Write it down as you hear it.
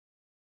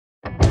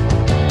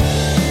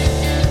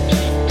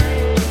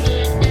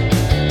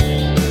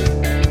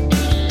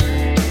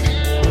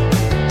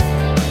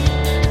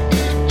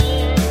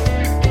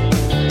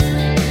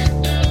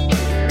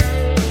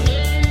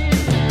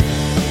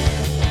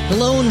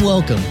and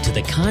welcome to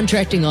the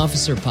Contracting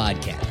Officer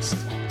Podcast.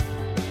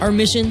 Our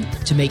mission,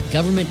 to make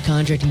government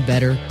contracting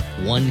better,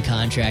 one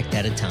contract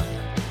at a time.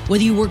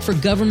 Whether you work for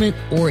government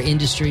or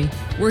industry,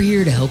 we're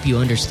here to help you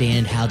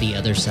understand how the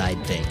other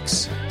side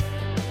thinks.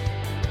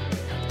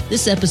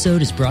 This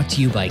episode is brought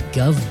to you by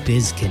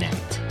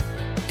GovBizConnect.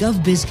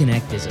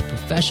 GovBizConnect is a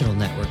professional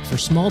network for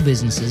small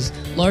businesses,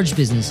 large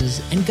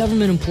businesses, and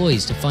government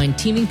employees to find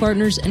teaming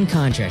partners and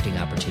contracting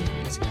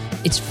opportunities.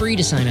 It's free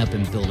to sign up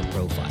and build a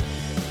profile.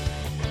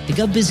 The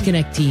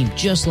GovBizConnect team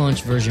just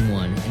launched version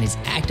 1 and is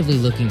actively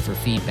looking for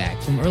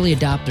feedback from early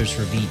adopters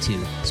for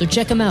V2, so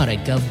check them out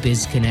at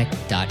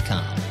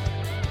govbizconnect.com.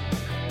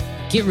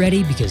 Get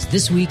ready because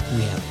this week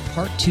we have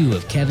part 2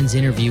 of Kevin's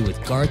interview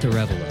with Garth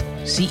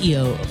Arevalo,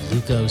 CEO of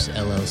Lukos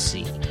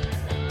LLC.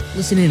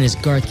 Listen in as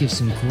Garth gives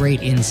some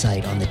great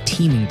insight on the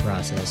teaming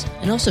process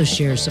and also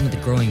shares some of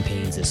the growing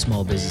pains that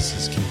small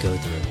businesses can go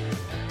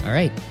through. All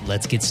right,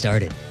 let's get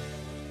started.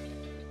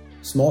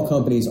 Small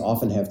companies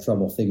often have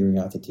trouble figuring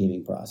out the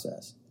teaming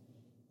process.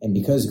 And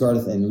because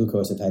Garth and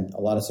Lukos have had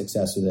a lot of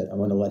success with it, I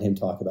want to let him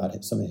talk about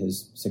some of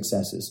his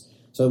successes.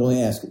 So I want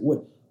to ask,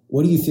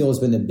 what do you feel has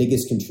been the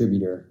biggest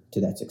contributor to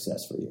that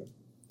success for you?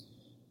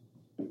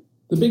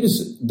 The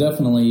biggest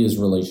definitely is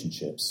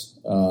relationships.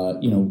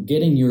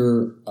 Getting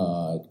your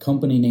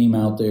company name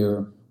out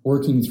there,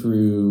 working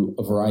through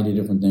a variety of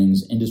different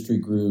things, industry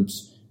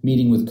groups,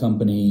 meeting with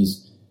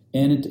companies,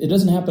 and it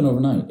doesn't happen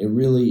overnight. It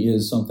really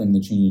is something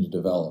that you need to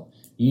develop.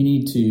 You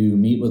need to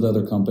meet with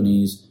other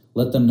companies,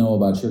 let them know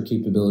about your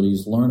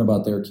capabilities, learn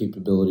about their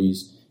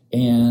capabilities,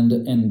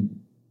 and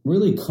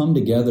really come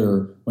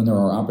together when there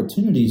are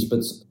opportunities.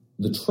 But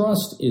the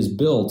trust is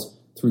built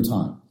through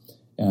time,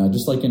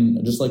 just like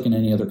in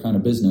any other kind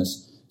of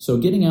business. So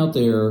getting out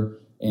there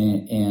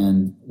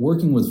and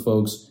working with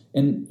folks.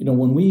 And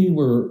when we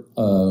were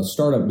a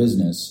startup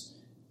business,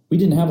 we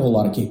didn't have a whole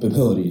lot of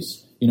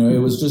capabilities.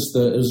 It was just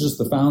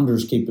the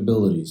founders'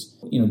 capabilities.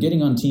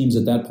 Getting on teams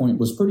at that point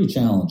was pretty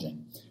challenging.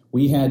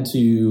 We had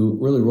to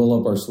really roll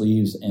up our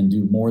sleeves and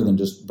do more than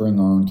just bring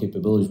our own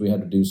capabilities. We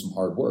had to do some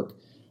hard work.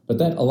 But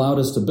that allowed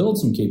us to build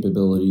some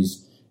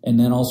capabilities and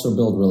then also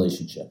build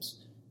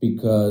relationships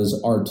because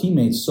our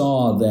teammates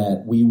saw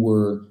that we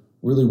were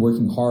really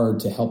working hard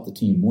to help the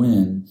team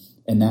win,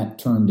 and that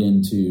turned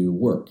into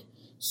work.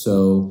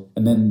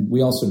 And then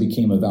we also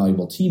became a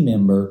valuable team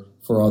member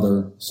for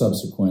other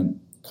subsequent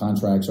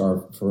contracts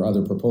or for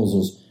other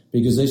proposals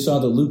because they saw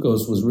that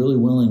Lukos was really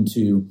willing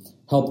to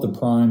help the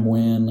prime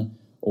win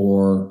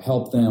or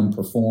help them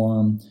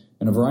perform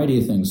and a variety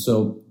of things.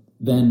 So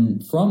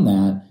then from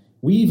that,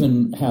 we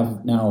even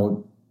have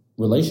now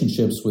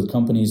relationships with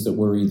companies that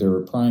we're either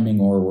priming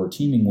or we're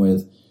teaming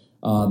with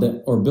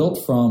that are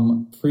built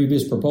from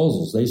previous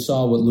proposals. They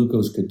saw what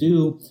Lukos could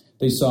do.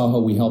 They saw how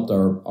we helped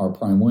our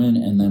prime win.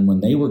 And then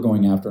when they were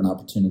going after an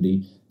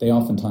opportunity, they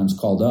oftentimes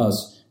called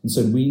us and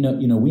said, we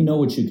know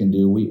what you can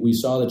do. We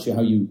saw that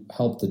how you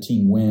helped the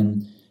team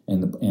win,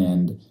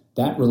 and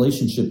that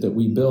relationship that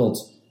we built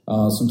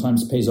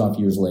sometimes pays off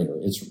years later.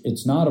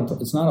 It's not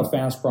a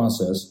fast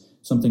process.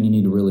 Something you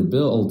need to really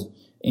build.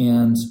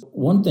 And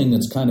one thing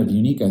that's kind of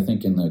unique, I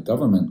think, in the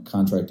government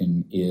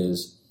contracting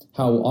is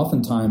how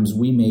oftentimes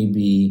we may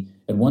be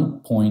at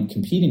one point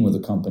competing with a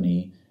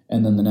company,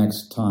 and then the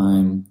next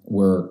time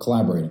we're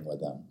collaborating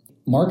with them.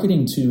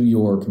 Marketing to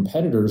your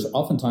competitors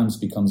oftentimes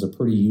becomes a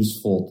pretty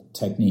useful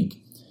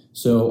technique.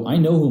 So I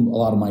know who a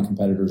lot of my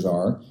competitors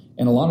are,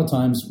 and a lot of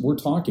times we're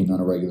talking on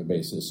a regular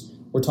basis.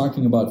 We're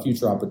talking about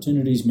future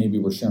opportunities. Maybe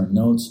we're sharing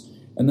notes.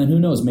 And then who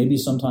knows, maybe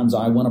sometimes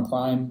I want to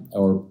prime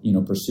or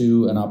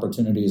pursue an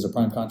opportunity as a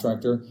prime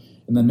contractor,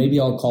 and then maybe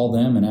I'll call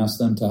them and ask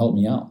them to help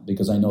me out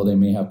because I know they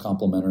may have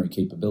complementary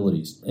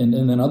capabilities. And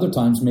then other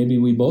times maybe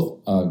we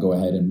both go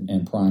ahead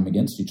and prime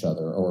against each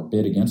other or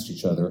bid against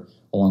each other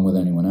along with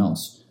anyone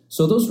else.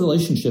 So those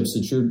relationships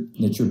that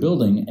you're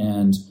building,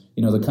 and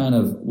the kind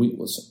of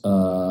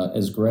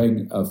as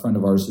Greg, a friend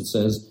of ours, it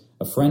says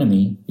a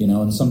frenemy,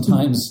 and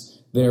sometimes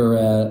they're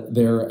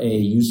a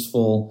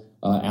useful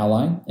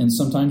ally, and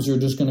sometimes you're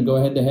just going to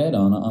go head to head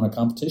on a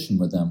competition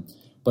with them.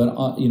 But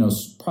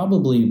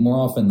probably more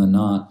often than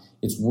not,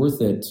 it's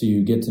worth it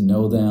to get to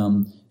know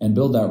them and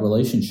build that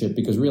relationship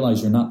because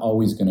realize you're not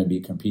always going to be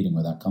competing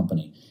with that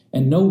company,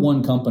 and no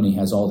one company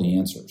has all the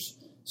answers.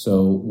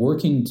 So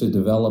working to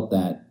develop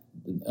that.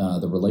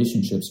 The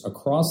relationships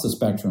across the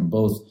spectrum,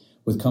 both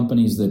with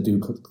companies that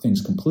do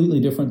things completely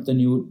different than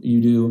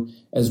you do,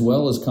 as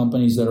well as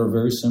companies that are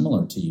very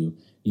similar to you.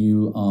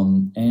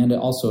 And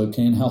also it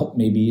can help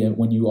maybe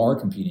when you are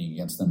competing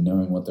against them,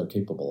 knowing what they're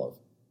capable of.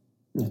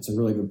 That's a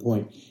really good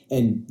point.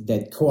 And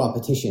that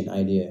co-opetition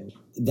idea,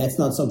 that's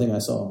not something I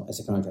saw as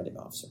a contracting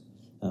officer.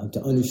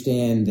 To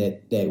understand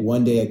that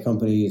one day a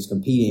company is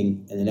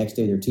competing and the next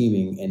day they're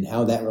teaming, and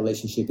how that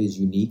relationship is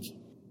unique.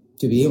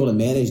 To be able to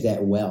manage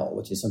that well,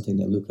 which is something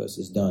that Lukos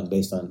has done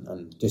based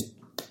on just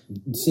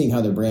seeing how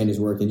their brand is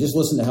working, just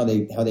listen to how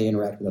they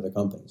interact with other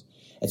companies.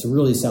 It's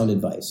really sound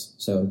advice.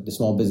 So the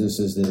small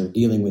businesses that are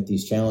dealing with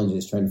these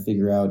challenges, trying to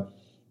figure out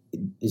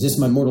is this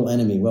my mortal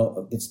enemy?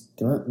 Well,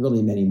 there aren't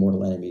really many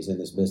mortal enemies in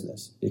this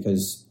business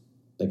because,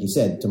 like you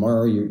said,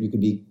 tomorrow you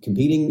could be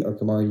competing, or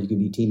tomorrow you could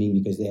be teaming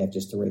because they have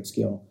just the right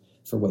skill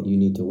for what you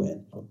need to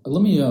win.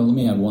 Let me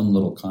add one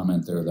little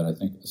comment there that I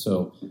think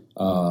so.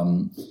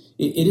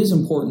 It is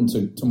important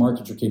to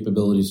market your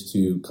capabilities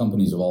to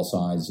companies of all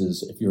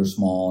sizes. If you're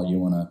small, you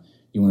want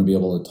to be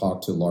able to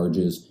talk to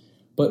larges.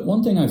 But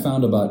one thing I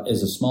found about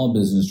as a small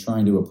business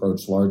trying to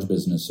approach large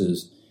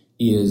businesses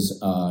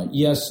is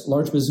yes,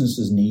 large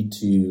businesses need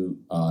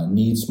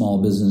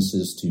small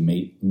businesses to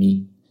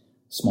meet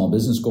small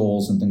business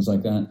goals and things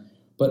like that.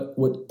 But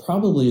what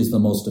probably is the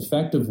most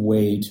effective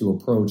way to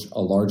approach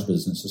a large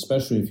business,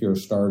 especially if you're a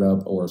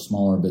startup or a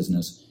smaller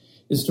business,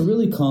 is to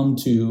really come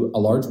to a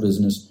large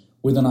business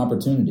with an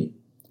opportunity.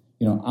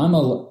 You know,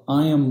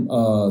 I am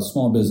a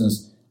small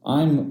business.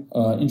 I'm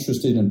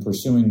interested in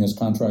pursuing this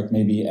contract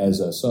maybe as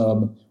a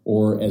sub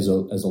or as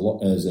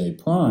a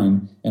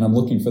prime, and I'm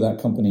looking for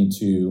that company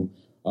to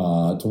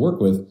work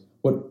with.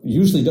 What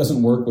usually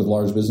doesn't work with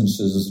large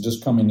businesses is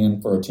just coming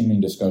in for a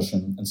teaming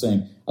discussion and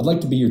saying, "I'd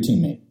like to be your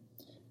teammate."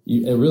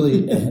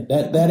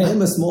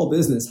 I'm a small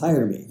business.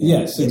 Hire me.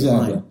 Yes,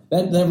 exactly.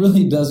 That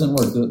really doesn't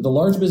work. The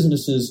large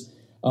businesses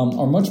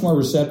are much more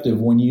receptive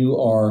when you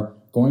are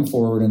going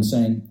forward and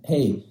saying,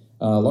 "Hey,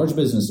 large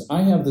business,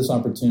 I have this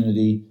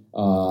opportunity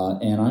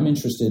and I'm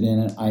interested in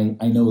it.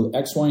 I know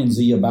X, Y, and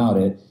Z about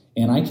it,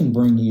 and I can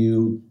bring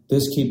you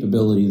this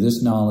capability,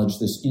 this knowledge,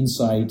 this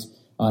insight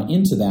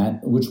into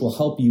that, which will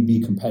help you be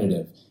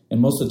competitive." And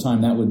most of the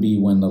time that would be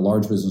when the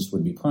large business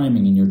would be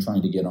priming and you're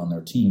trying to get on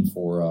their team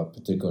for a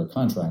particular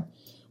contract.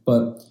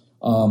 But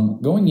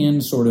going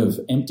in sort of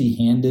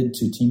empty-handed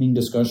to teaming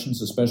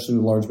discussions, especially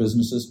with large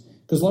businesses,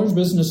 because large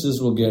businesses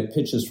will get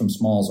pitches from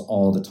smalls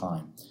all the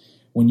time.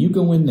 When you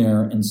go in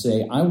there and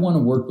say, "I want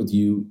to work with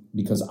you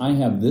because I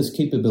have this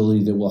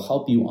capability that will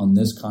help you on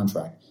this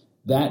contract,"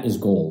 that is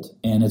gold.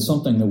 And it's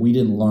something that we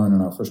didn't learn in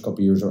our first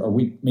couple of years, or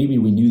maybe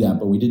we knew that,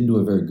 but we didn't do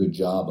a very good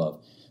job of.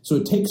 So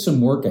it takes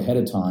some work ahead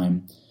of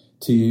time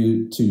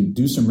to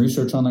do some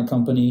research on that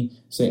company.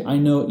 Say, I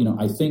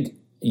think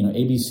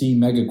ABC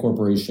Mega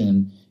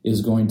Corporation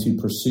is going to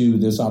pursue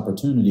this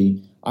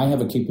opportunity. I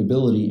have a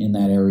capability in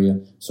that area,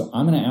 so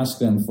I'm going to ask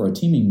them for a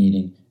teaming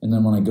meeting. And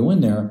then when I go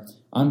in there,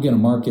 I'm going to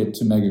market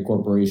to Mega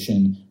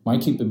Corporation my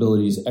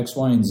capabilities X,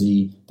 Y, and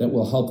Z that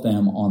will help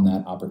them on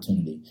that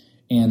opportunity.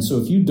 And so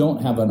if you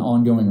don't have an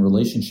ongoing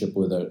relationship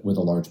with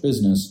a large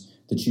business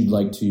that you'd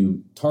like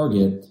to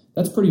target,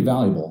 that's pretty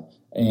valuable.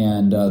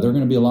 And they're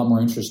going to be a lot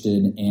more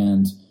interested.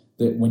 And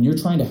that when you're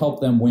trying to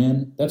help them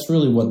win, those are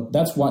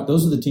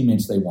the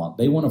teammates they want.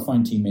 They want to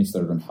find teammates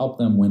that are going to help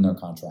them win their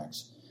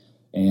contracts.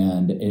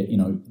 And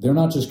they're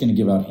not just going to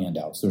give out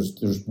handouts.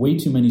 There's way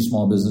too many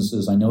small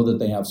businesses. I know that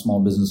they have small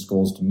business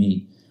goals to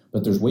meet,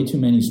 but there's way too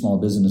many small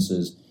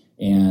businesses,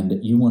 and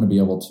you want to be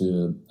able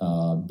to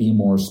be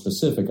more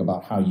specific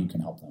about how you can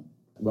help them.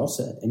 Well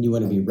said. And you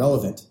want to be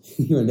relevant.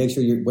 You want to make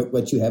sure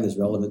what you have is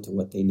relevant to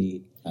what they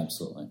need.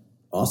 Absolutely.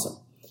 Awesome.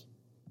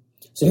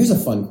 So here's a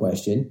fun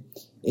question.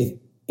 If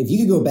you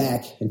could go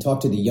back and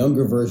talk to the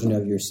younger version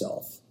of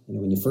yourself,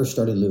 when you first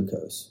started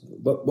Lukos,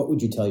 what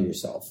would you tell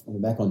yourself?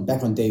 Back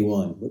on day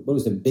one, what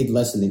was the big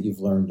lesson that you've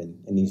learned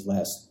in these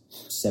last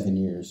 7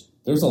 years?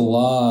 There's a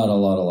lot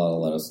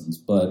of lessons,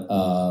 but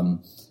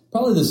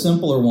probably the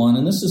simpler one,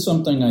 and this is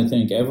something I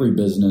think every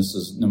business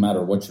is, no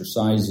matter what your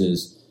size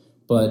is,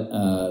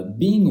 but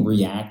being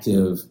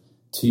reactive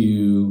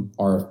to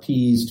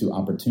RFPs, to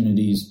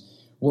opportunities.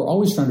 We're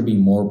always trying to be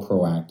more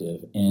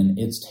proactive, and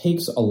it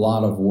takes a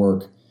lot of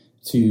work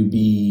to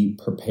be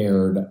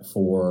prepared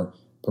for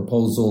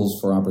proposals,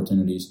 for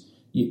opportunities.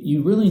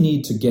 You really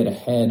need to get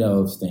ahead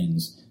of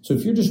things. So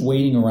if you're just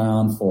waiting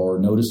around for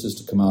notices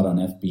to come out on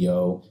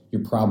FBO,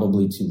 you're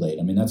probably too late.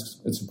 I mean,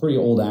 it's a pretty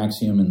old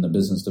axiom in the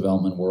business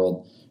development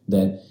world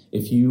that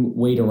if you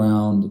wait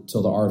around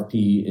till the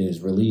RFP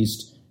is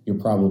released, you're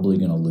probably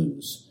going to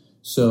lose.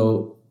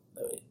 So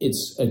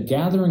it's a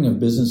gathering of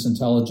business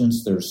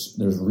intelligence.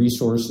 There's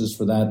resources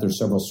for that. There's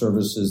several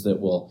services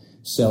that will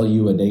sell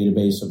you a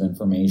database of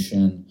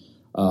information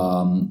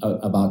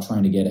about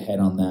trying to get ahead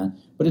on that.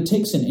 But it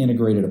takes an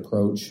integrated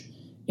approach,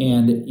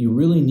 and you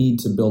really need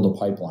to build a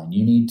pipeline.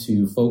 You need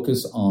to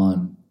focus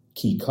on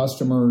key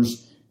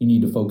customers. You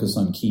need to focus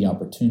on key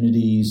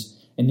opportunities,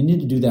 and you need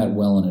to do that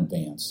well in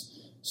advance.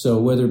 So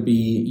whether it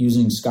be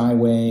using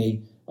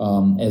Skyway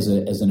as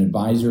an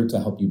advisor to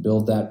help you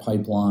build that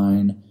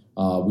pipeline,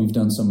 we've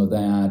done some of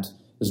that,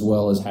 as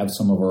well as have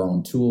some of our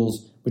own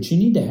tools. But you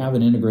need to have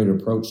an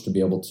integrated approach to be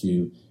able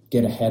to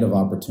get ahead of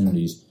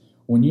opportunities.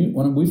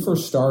 When we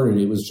first started,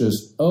 it was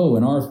just,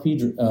 an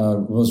RFP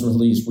was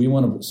released. We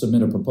want to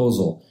submit a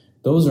proposal.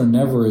 Those are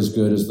never as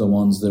good as the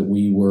ones that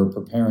we were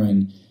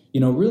preparing.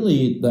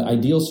 Really, the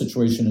ideal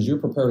situation is you're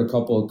prepared a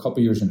couple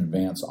years in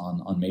advance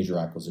on major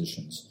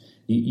acquisitions.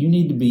 You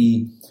need to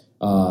be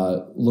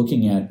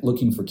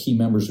looking for key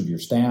members of your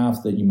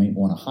staff that you might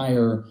want to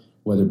hire,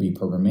 whether it be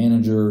program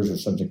managers or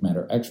subject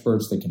matter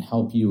experts that can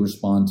help you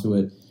respond to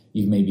it.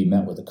 You've maybe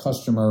met with a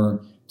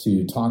customer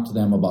to talk to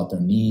them about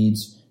their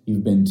needs.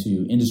 you've been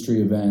to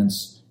industry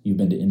events, you've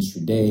been to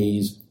industry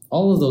days.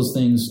 All of those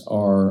things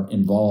are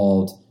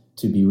involved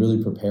to be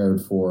really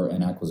prepared for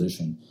an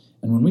acquisition.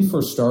 And when we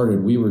first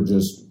started, we were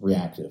just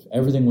reactive.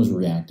 Everything was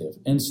reactive.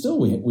 And still,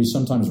 we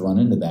sometimes run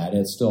into that.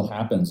 It still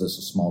happens as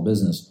a small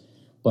business.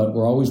 But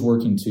we're always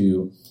working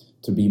to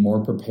be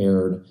more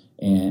prepared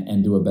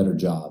and do a better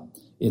job.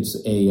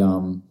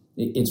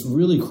 It's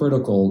really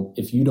critical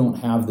if you don't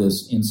have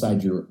this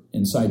inside your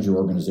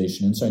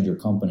organization, inside your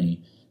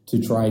company,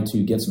 to try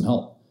to get some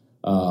help.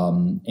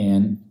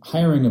 And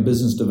hiring a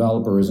business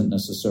developer isn't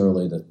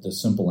necessarily the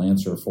simple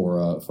answer for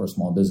a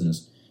small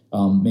business.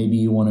 Maybe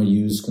you want to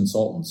use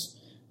consultants.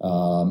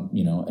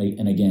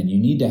 And again, you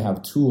need to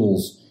have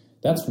tools.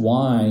 That's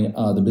why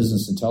the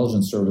business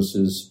intelligence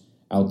services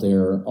out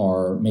there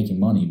are making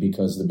money,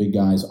 because the big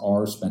guys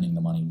are spending the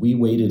money. We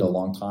waited a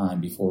long time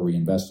before we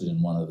invested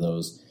in one of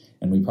those,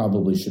 and we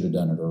probably should have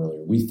done it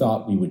earlier. We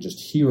thought we would just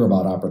hear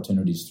about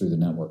opportunities through the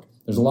network.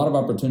 There's a lot of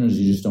opportunities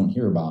you just don't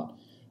hear about,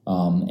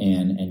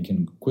 and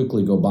can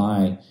quickly go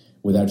by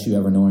without you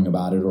ever knowing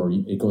about it, or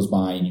it goes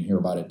by and you hear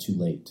about it too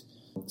late.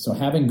 So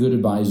having good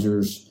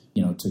advisors,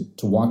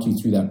 to walk you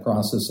through that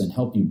process and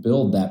help you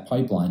build that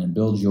pipeline and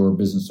build your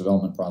business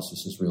development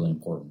process is really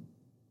important.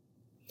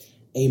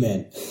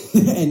 Amen.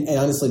 and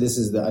honestly, this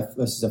is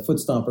a foot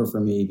stomper for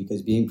me,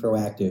 because being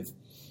proactive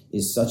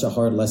is such a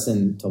hard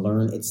lesson to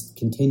learn. It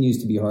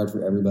continues to be hard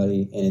for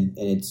everybody, and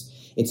it's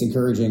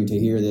encouraging to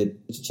hear that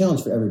it's a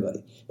challenge for everybody.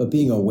 But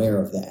being aware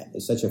of that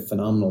is such a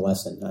phenomenal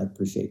lesson. I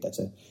appreciate that's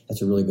a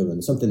really good one.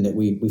 It's something that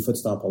we foot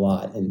stomp a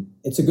lot, and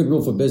it's a good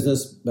rule for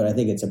business, but I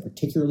think it's a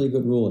particularly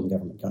good rule in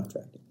government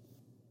contracting.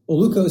 Well,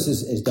 Lukos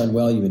has done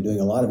well. You've been doing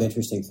a lot of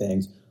interesting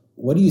things.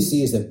 What do you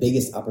see as the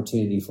biggest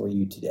opportunity for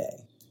you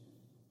today?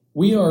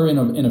 We are in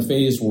a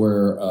phase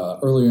where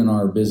early in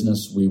our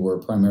business, we were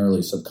primarily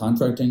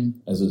subcontracting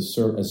as a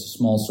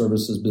small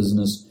services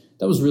business.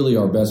 That was really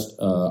our best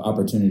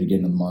opportunity to get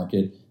into the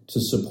market, to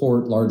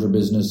support larger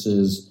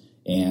businesses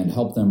and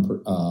help them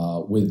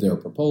with their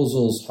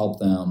proposals, help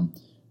them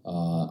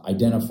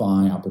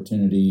identify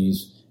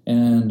opportunities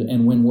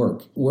and win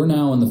work. We're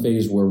now in the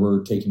phase where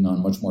we're taking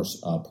on much more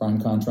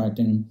prime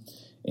contracting,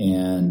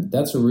 and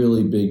that's a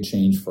really big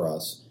change for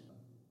us.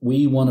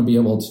 We want to be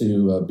able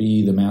to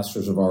be the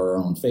masters of our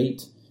own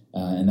fate,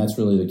 and that's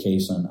really the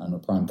case on the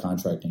prime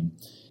contracting.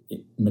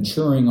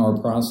 Maturing our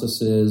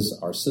processes,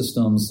 our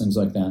systems, things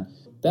like that.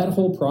 That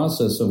whole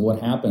process of what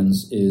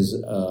happens is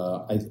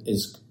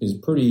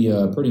pretty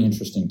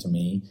interesting to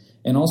me,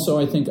 and also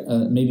I think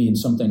maybe in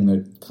something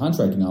that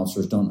contracting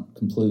officers don't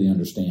completely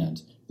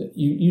understand.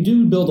 You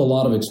do build a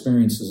lot of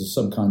experience as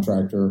a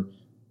subcontractor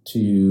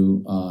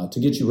to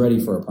get you ready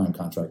for a prime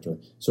contractor.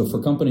 So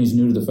for companies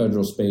new to the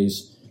federal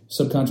space,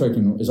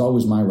 subcontracting is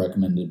always my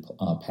recommended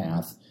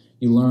path.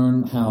 You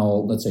learn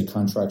how, let's say,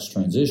 contracts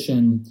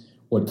transition,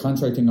 what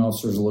contracting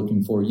officers are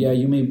looking for. Yeah,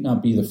 you may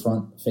not be the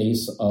front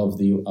face of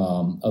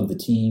the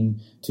team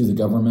to the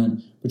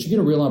government, but you get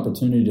a real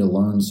opportunity to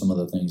learn some of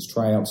the things,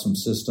 try out some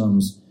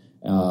systems,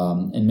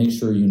 and make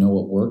sure you know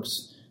what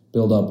works.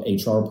 Build up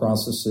HR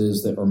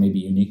processes that are maybe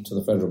unique to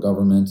the federal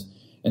government.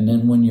 And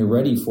then when you're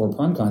ready for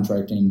prime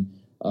contracting,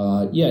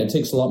 it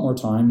takes a lot more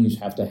time. You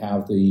have to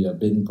have the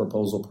bid and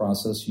proposal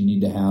process. You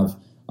need to have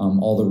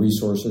all the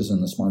resources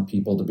and the smart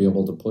people to be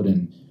able to put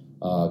in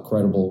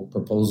credible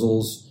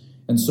proposals.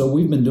 And so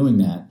we've been doing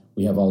that.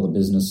 We have all the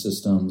business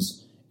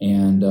systems,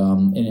 and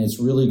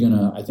it's really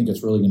I think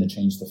it's really gonna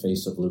change the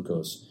face of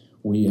Lukos.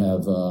 We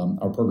have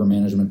our program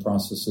management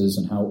processes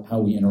and how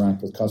we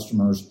interact with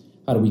customers.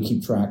 How do we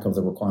keep track of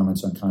the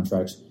requirements on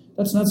contracts?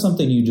 That's not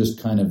something you just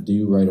kind of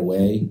do right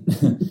away.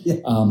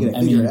 You gotta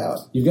figure it out.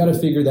 You've got to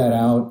figure that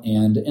out,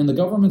 and the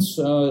government's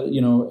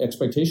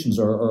expectations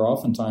are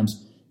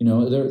oftentimes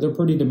they're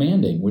pretty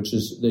demanding, which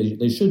is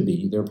they should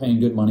be. They're paying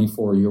good money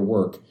for your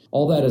work.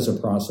 All that is a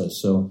process,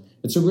 so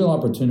it's a real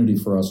opportunity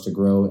for us to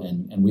grow,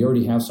 and we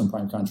already have some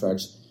prime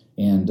contracts,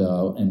 and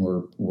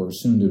we're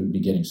soon to be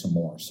getting some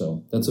more.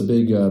 So that's a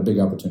big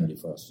opportunity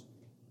for us.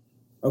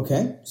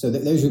 Okay, so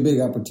there's your big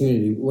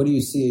opportunity. What do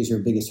you see as your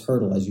biggest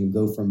hurdle as you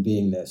go from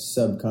being the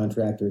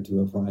subcontractor to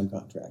a prime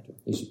contractor?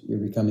 You're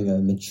becoming a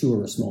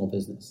mature small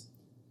business.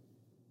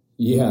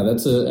 Yeah,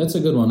 that's a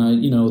good one.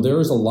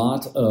 There is a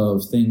lot of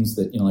things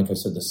that, like I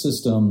said, the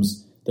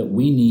systems that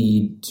we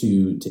need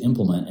to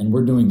implement, and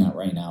we're doing that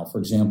right now. For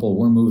example,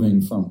 we're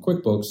moving from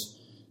QuickBooks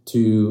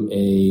to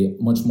a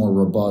much more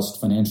robust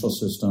financial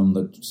system.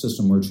 The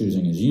system we're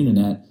choosing is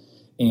Uninet,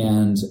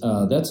 and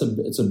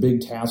it's a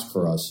big task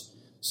for us.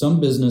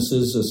 Some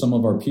businesses, some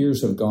of our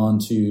peers have gone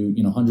to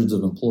hundreds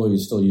of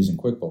employees still using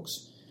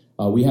QuickBooks.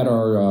 We had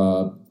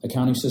our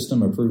accounting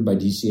system approved by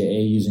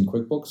DCAA using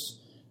QuickBooks.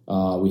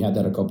 We had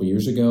that a couple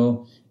years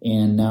ago,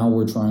 and now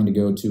we're trying to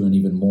go to an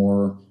even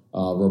more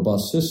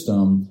robust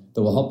system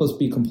that will help us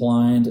be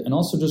compliant and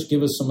also just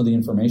give us some of the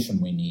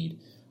information we need,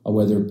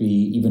 whether it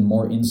be even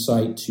more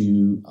insight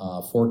to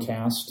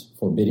forecast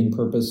for bidding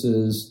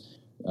purposes,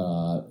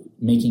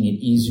 making it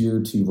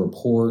easier to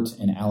report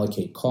and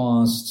allocate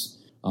costs.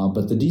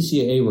 But the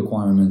DCAA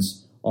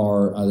requirements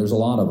there's a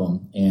lot of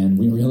them, and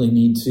we really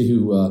need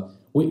to.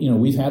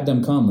 We've had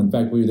them come. In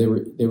fact, they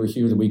were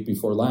here the week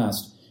before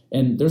last,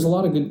 and there's a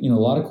lot of good, a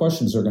lot of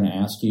questions they're going to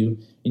ask you,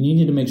 and you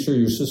need to make sure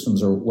your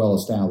systems are well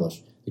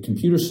established. The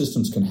computer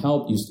systems can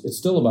help you. It's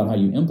still about how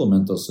you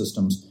implement those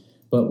systems,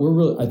 but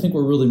I think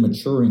we're really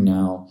maturing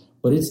now.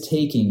 But it's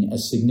taking a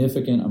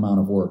significant amount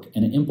of work,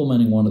 and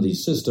implementing one of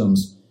these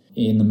systems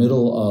in the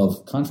middle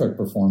of contract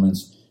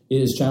performance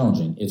is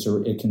challenging.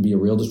 It can be a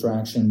real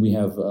distraction.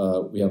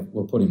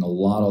 We're putting a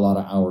lot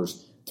of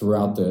hours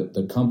throughout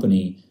the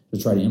company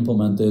to try to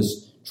implement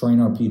this,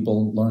 train our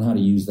people, learn how to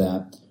use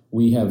that.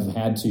 We have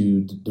had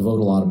to devote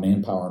a lot of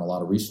manpower and a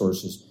lot of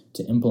resources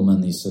to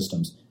implement these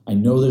systems. I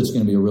know that it's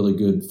going to be really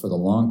good for the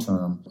long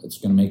term. It's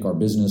going to make our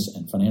business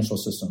and financial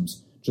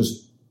systems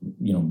just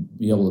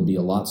be able to be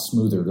a lot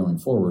smoother going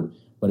forward,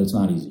 but it's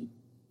not easy.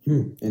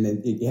 And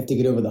then you have to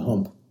get over the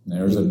hump.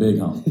 There's a big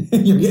hump.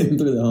 You're getting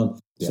through the hump.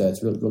 Yeah. So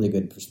it's really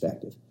good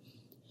perspective.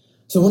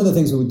 So one of the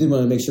things that we did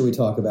want to make sure we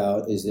talk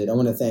about is that I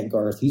want to thank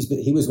Garth.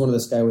 He was one of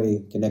the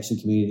Skyway Connection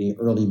community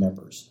early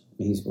members.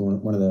 He's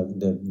one of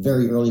the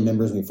very early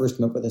members when we first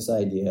came up with this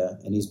idea,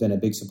 and he's been a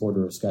big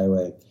supporter of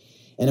Skyway.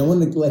 And I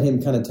wanted to let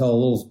him kind of tell a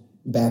little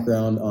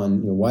background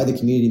on why the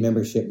community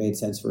membership made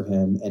sense for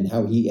him, and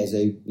how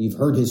you've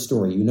heard his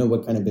story,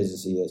 what kind of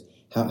business he is,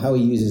 how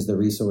he uses the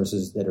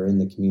resources that are in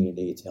the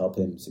community to help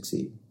him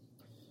succeed.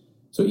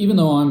 So even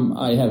though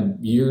I have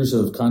years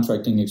of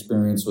contracting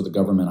experience with the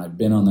government, I've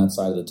been on that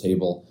side of the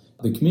table.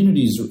 The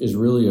community is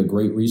really a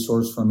great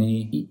resource for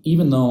me.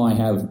 Even though I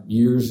have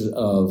years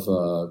of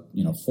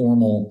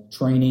formal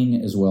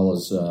training as well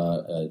as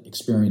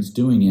experience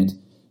doing it,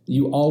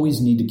 you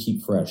always need to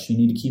keep fresh. You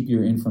need to keep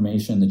your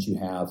information that you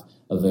have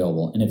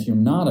available. And if you're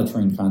not a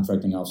trained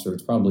contracting officer,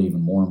 it's probably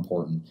even more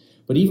important.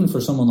 But even for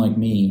someone like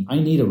me, I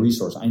need a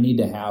resource. I need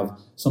to have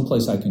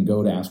someplace I can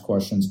go to ask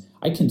questions.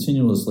 I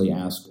continuously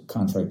ask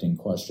contracting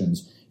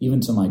questions,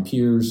 even to my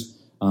peers,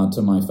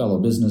 to my fellow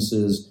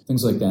businesses,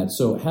 things like that.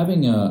 So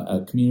having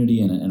a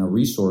community and a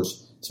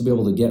resource to be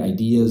able to get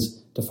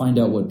ideas, to find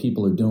out what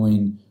people are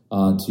doing,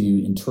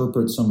 to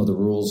interpret some of the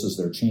rules as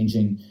they're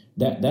changing,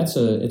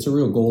 it's a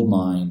real gold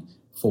mine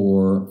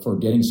for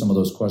getting some of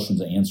those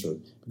questions answered.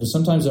 Because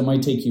sometimes it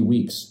might take you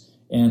weeks.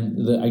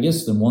 And I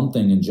guess the one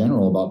thing in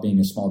general about being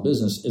a small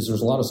business is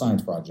there's a lot of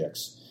science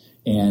projects,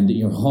 and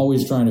you're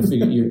always trying to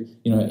figure.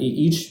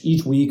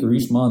 Each week or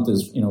each month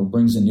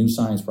brings a new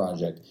science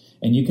project,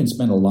 and you can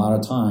spend a lot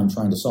of time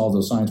trying to solve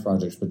those science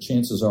projects. But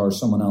chances are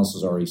someone else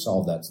has already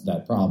solved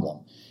that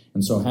problem.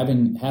 And so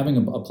having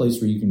a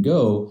place where you can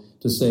go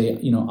to say,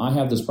 I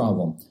have this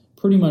problem.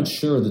 Pretty much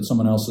sure that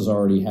someone else has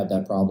already had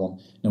that problem.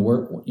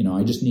 Now,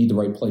 I just need the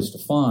right place to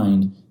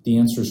find the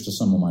answers to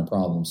some of my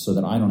problems, so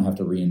that I don't have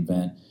to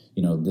reinvent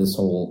this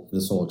whole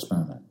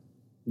experiment.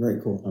 Very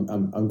cool.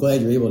 I'm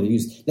glad you're able to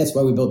use. That's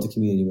why we built the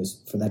community,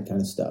 was for that kind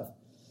of stuff.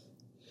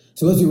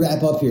 So as we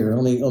wrap up here,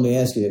 let me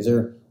ask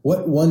you: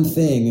 what one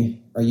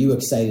thing are you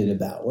excited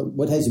about?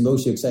 What has you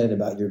most excited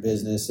about your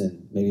business,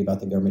 and maybe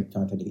about the government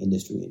contracting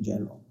industry in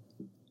general?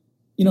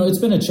 It's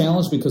been a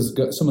challenge because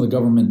some of the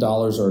government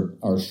dollars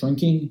are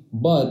shrinking,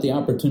 but the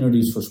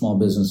opportunities for small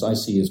business I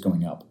see is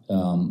going up.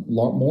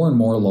 More and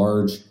more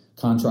large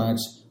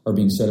contracts are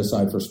being set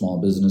aside for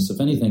small business. If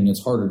anything,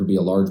 it's harder to be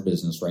a large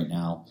business right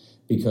now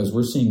because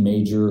we're seeing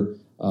major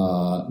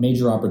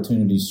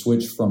opportunities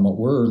switch from what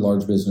were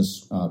large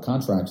business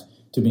contracts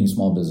to being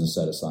small business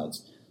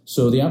set-asides.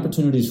 So the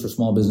opportunities for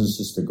small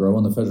businesses to grow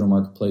in the federal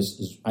marketplace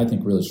is, I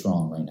think, really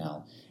strong right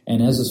now.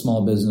 And as a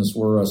small business,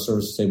 we're a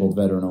service-disabled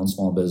veteran-owned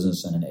small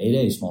business and an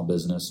 8A small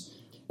business,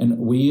 and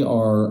we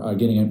are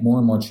getting more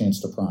and more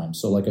chance to prime.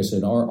 So like I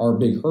said, our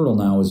big hurdle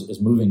now is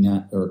moving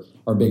that, or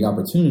our big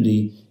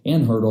opportunity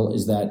and hurdle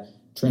is that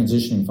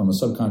transitioning from a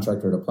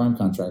subcontractor to prime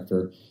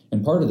contractor.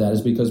 And part of that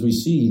is because we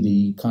see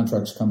the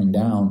contracts coming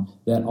down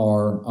that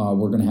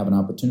we're going to have an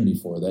opportunity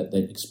for, that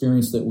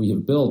experience that we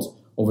have built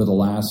over the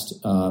last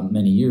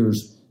many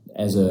years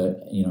as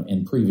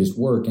in previous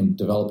work and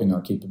developing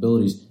our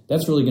capabilities.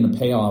 That's really going to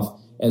pay off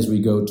as we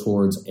go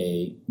towards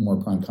a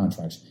more prime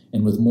contracts.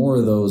 And with more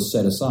of those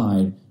set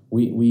aside,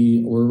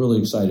 we're really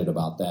excited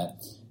about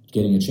that,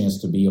 getting a chance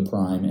to be a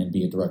prime and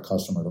be a direct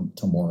customer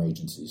to more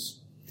agencies.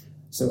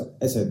 So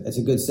that's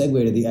a good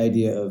segue to the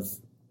idea of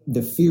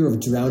the fear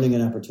of drowning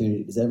in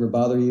opportunity. Does that ever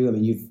bother you? I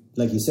mean,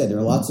 like you said, there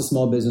are lots of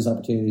small business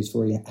opportunities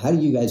for you. How do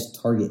you guys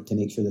target to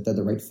make sure that they're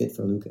the right fit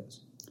for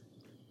Lucas?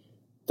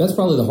 That's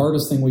probably the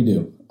hardest thing we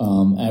do.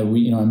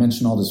 I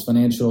mentioned all this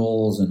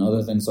financials and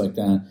other things like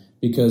that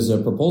because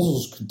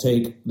proposals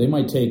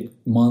might take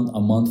a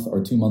month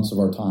or 2 months of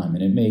our time,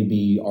 and it may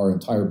be our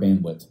entire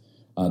bandwidth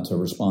to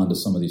respond to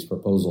some of these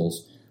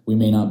proposals. We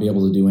may not be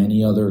able to do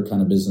any other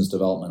kind of business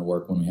development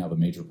work when we have a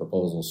major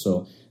proposal.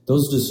 So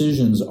those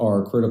decisions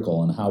are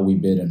critical in how we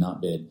bid and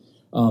not bid.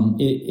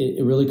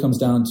 It really comes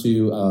down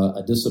to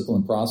a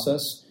disciplined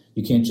process.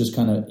 You can't just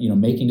kind of,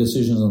 making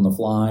decisions on the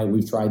fly.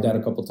 We've tried that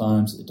a couple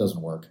times. It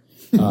doesn't work.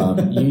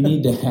 You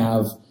need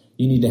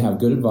to have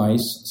good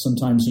advice.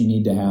 Sometimes you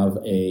need to have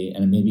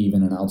and maybe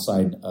even an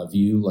outside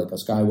view like a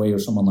Skyway or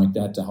someone like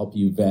that to help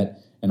you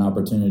vet an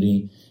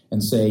opportunity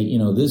and say,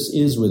 this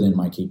is within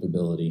my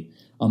capability.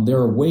 There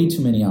are way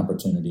too many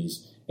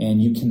opportunities,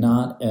 and you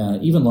cannot,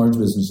 even large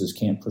businesses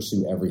can't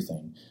pursue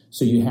everything.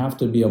 So you have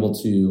to be able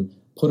to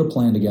put a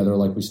plan together,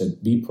 like we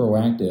said, be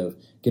proactive,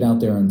 get out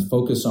there and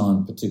focus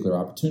on particular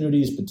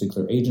opportunities,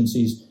 particular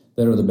agencies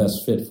that are the best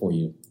fit for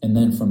you. And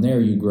then from there,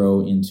 you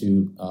grow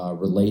into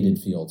related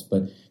fields.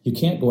 But you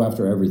can't go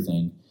after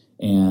everything.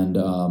 And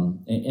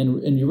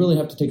you really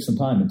have to take some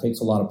time. It takes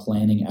a lot of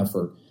planning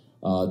effort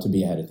to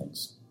be ahead of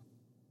things.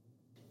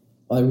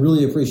 I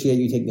really appreciate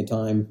you taking the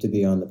time to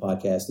be on the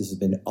podcast. This has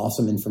been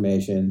awesome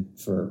information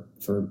from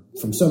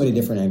so many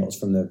different angles,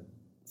 from the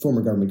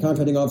former government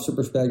contracting officer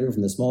perspective,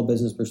 from the small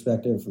business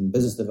perspective, from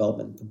business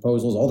development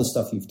proposals, all the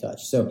stuff you've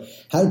touched. So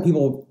how do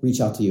people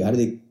reach out to you? How do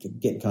they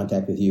get in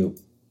contact with you?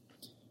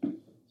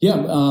 Yeah,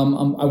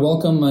 I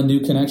welcome new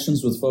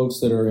connections with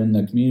folks that are in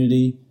the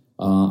community.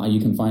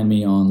 You can find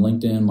me on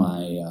LinkedIn.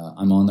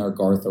 I'm on there,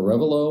 Garth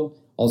Arevalo.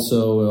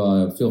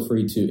 Also, feel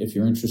free to, if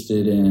you're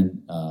interested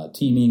in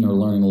teaming or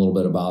learning a little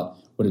bit about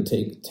what it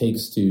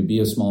takes to be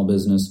a small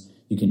business,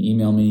 you can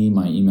email me.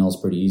 My email is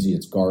pretty easy.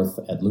 It's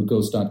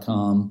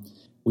garth@lukos.com.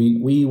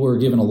 We were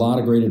given a lot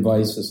of great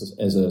advice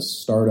as a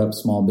startup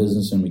small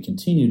business, and we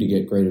continue to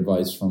get great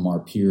advice from our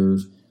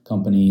peers,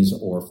 companies,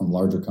 or from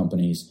larger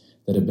companies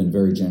that have been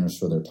very generous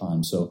for their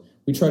time. So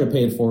we try to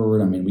pay it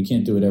forward. I mean, we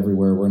can't do it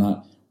everywhere.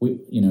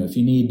 If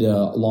you need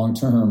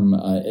long-term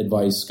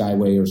advice,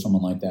 Skyway or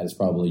someone like that is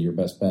probably your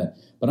best bet.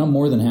 But I'm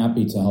more than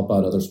happy to help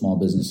out other small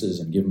businesses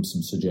and give them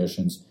some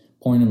suggestions,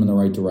 point them in the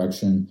right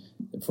direction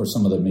for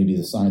some of maybe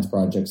the science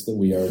projects that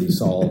we already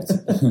solved.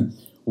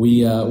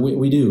 We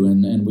do,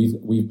 and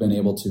we've been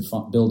able to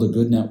build a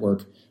good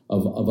network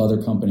of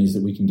other companies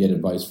that we can get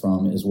advice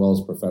from, as well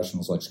as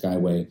professionals like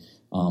Skyway,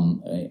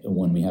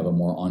 when we have a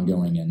more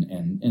ongoing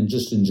and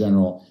just in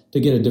general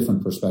to get a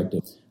different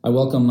perspective. I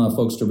welcome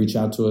folks to reach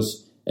out to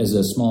us as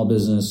a small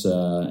business,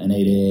 an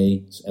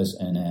 8AA,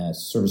 and a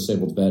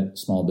service-disabled vet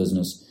small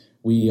business.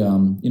 We're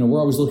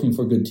always looking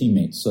for good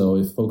teammates. So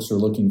if folks are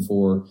looking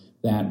for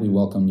that, we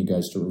welcome you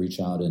guys to reach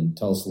out and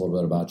tell us a little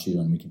bit about you,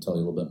 and we can tell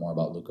you a little bit more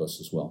about Lukos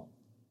as well.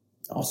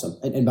 Awesome.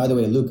 And by the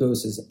way,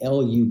 Lukos is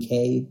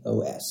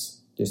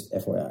Lukos, just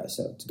FYI.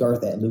 So it's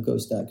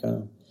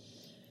Garth@lukos.com.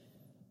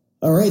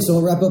 All right, so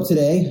we'll wrap up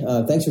today.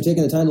 Thanks for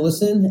taking the time to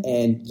listen.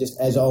 And just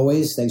as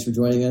always, thanks for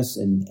joining us.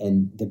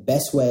 And the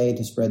best way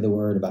to spread the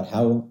word about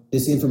how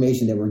this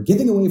information that we're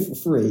giving away for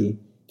free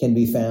can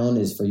be found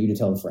is for you to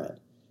tell a friend.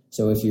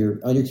 So if you're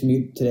on your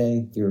commute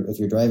today, if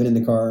you're driving in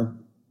the car,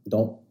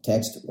 don't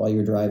text while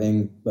you're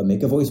driving, but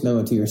make a voice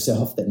memo to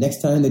yourself that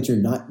next time that you're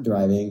not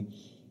driving,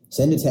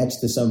 send a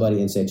text to somebody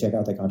and say, check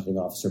out the Contracting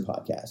Officer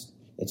podcast.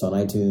 It's on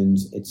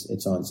iTunes,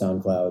 it's on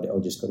SoundCloud,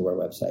 or just go to our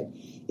website.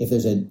 If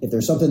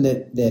there's something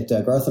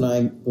that Garth and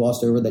I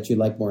glossed over that you'd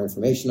like more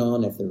information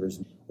on, if there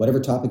was whatever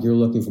topic you're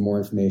looking for more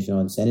information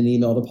on, send an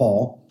email to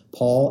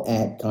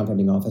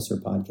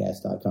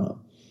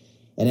Paul@contractingofficerpodcast.com.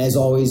 And as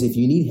always, if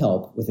you need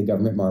help with the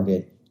government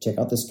market, check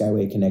out the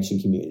Skyway Connection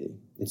community.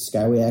 It's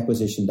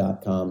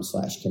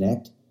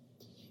skywayacquisition.com/connect.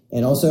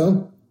 And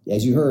also,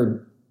 as you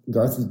heard,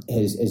 Garth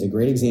is a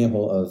great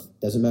example of,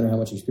 doesn't matter how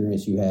much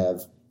experience you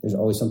have, there's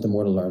always something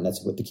more to learn.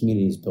 That's what the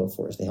community is built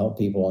for, is to help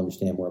people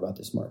understand more about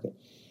this market.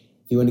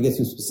 If you want to get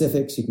some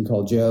specifics, you can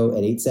call Joe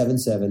at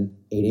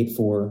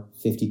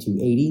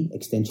 877-884-5280,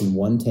 extension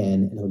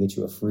 110, and he'll get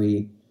you a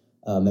free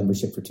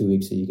membership for 2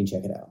 weeks so you can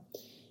check it out.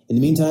 In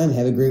the meantime,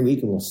 have a great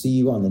week, and we'll see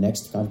you on the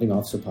next Contracting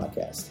Officer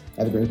podcast.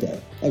 Have a great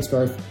day. Thanks,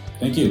 Garth.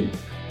 Thank you.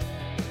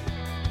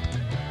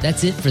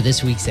 That's it for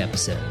this week's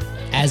episode.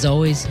 As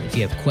always, if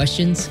you have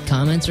questions,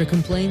 comments, or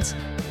complaints,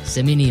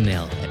 send me an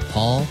email at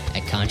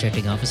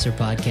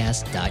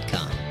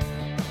paul@contractingofficerpodcast.com.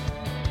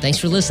 Thanks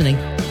for listening.